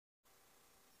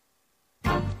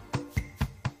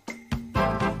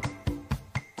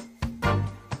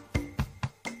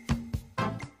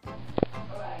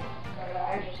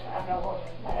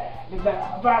Okay,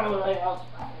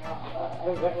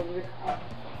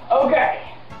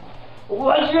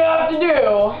 what you have to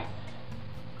do,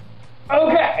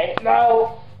 okay,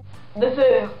 now, this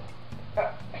is,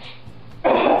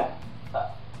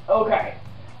 okay,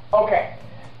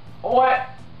 what, I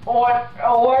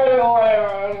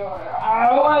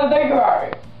don't want to think about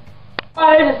it.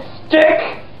 Try to stick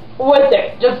with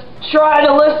it, just try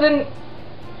to listen,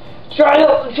 try to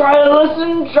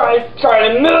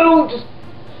move,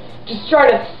 just try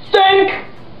to think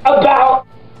about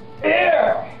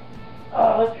here.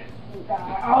 I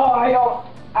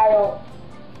don't.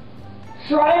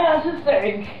 Try not to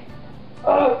think.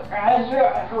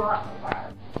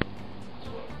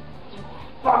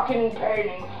 Fucking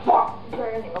painting.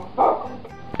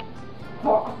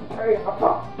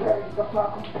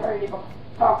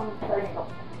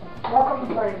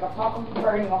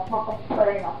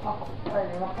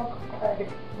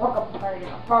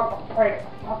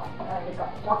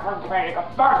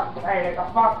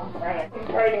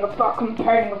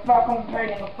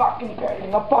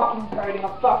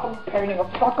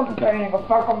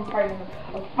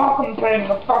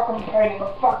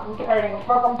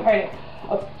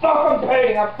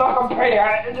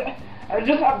 I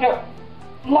just have to,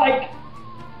 like,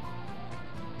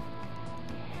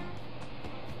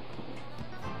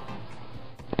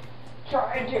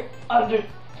 try to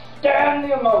understand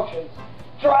the emotions.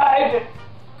 Try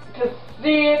to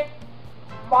see it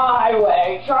my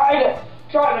way. Try to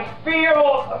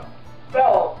feel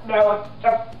no, it's a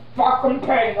fucking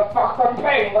pain, a fucking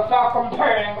pain.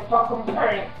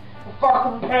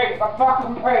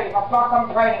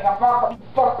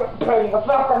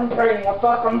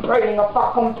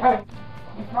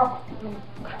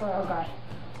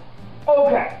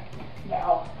 Okay,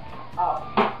 now,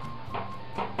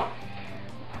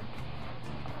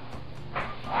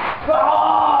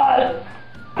 God!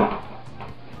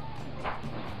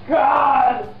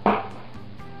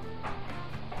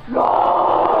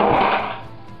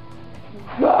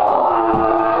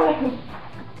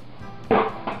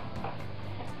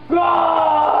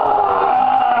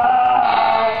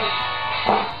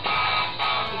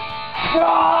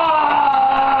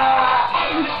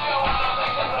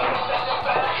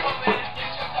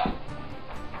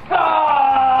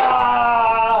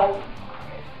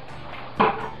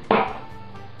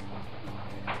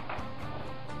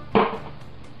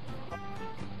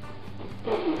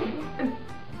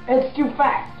 It's too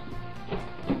fast.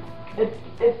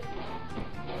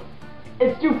 It's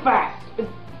too fast.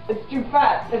 It's too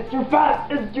fast. It's too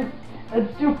fast. It's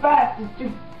too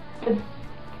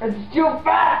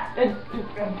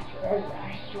fast. I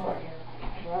swear.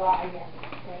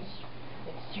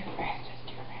 It's too fast. It's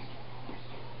too fast.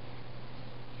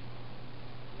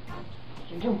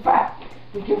 It's too fast.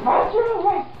 It's too fast. I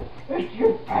swear.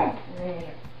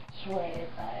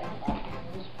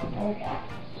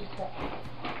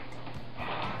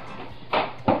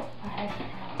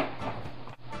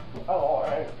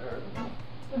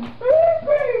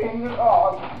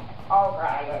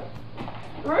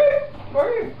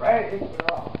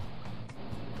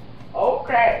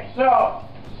 Okay, so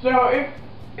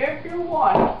if you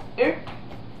want,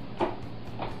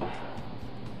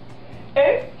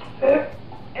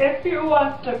 if you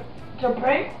want to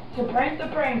paint the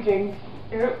paintings,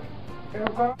 you're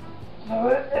going. So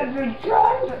if you're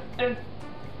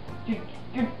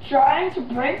trying to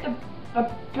paint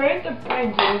the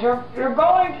paintings, you're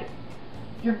going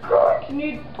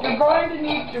to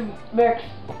need to mix.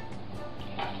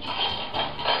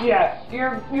 Yes,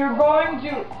 you're going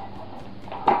to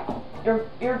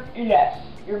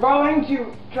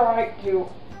try to.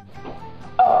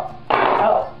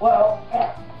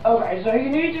 Okay, so you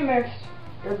need to mix.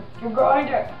 You're going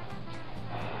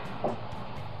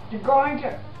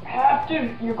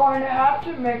to have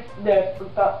to mix this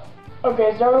with the.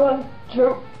 Okay, so 1,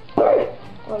 2, 3.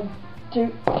 1,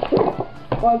 2, 3.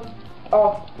 1.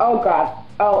 Oh God.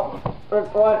 Oh.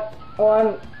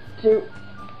 1, 2,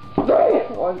 3.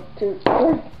 1, 2,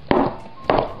 3.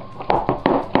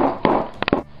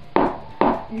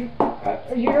 You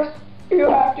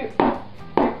have to.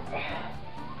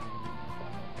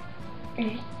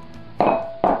 You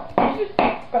just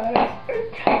gotta.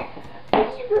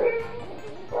 It's really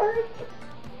hard.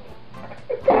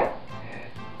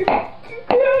 You can't do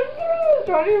this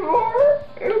anymore.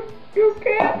 You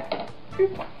can't.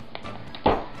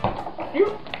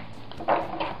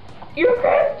 You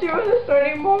can't do this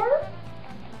anymore.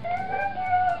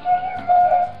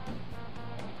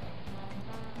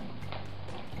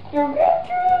 You can't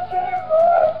do this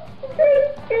anymore.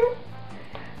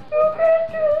 You can't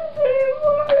do this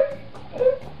anymore.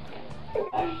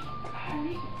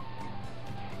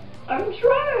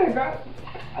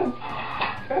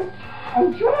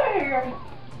 I'm trying.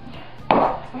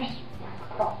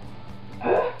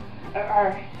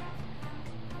 Alright.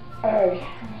 Alright.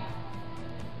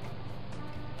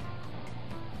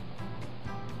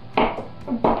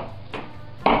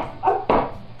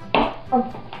 I'm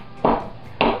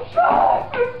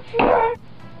trying.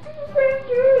 I can't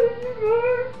do it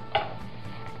anymore.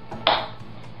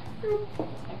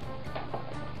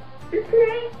 You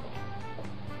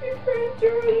can't do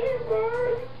it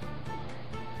anymore.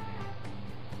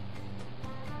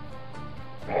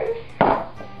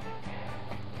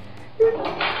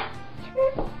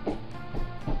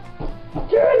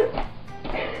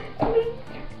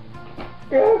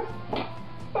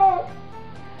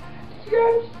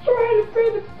 I'm just trying to pay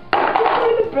the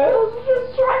bills.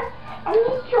 I'm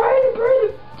just trying to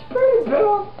pay the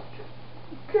bills.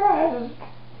 God.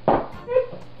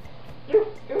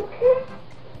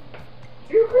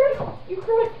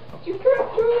 You can't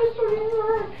do this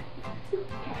anymore.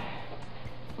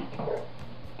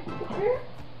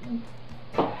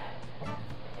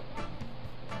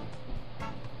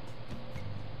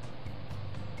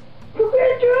 You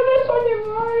can't do this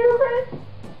anymore.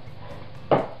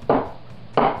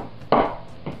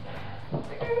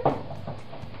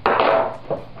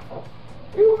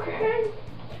 You can't.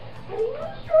 I'm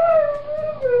just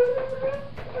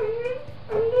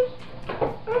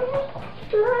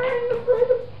trying to pay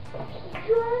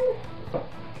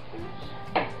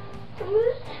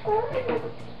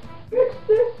fix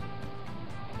this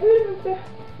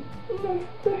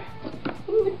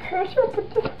in the ketchup, but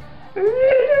I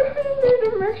need to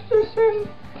mix this in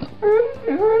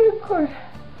really good.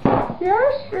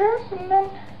 Yes, and then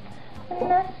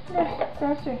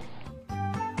that's it.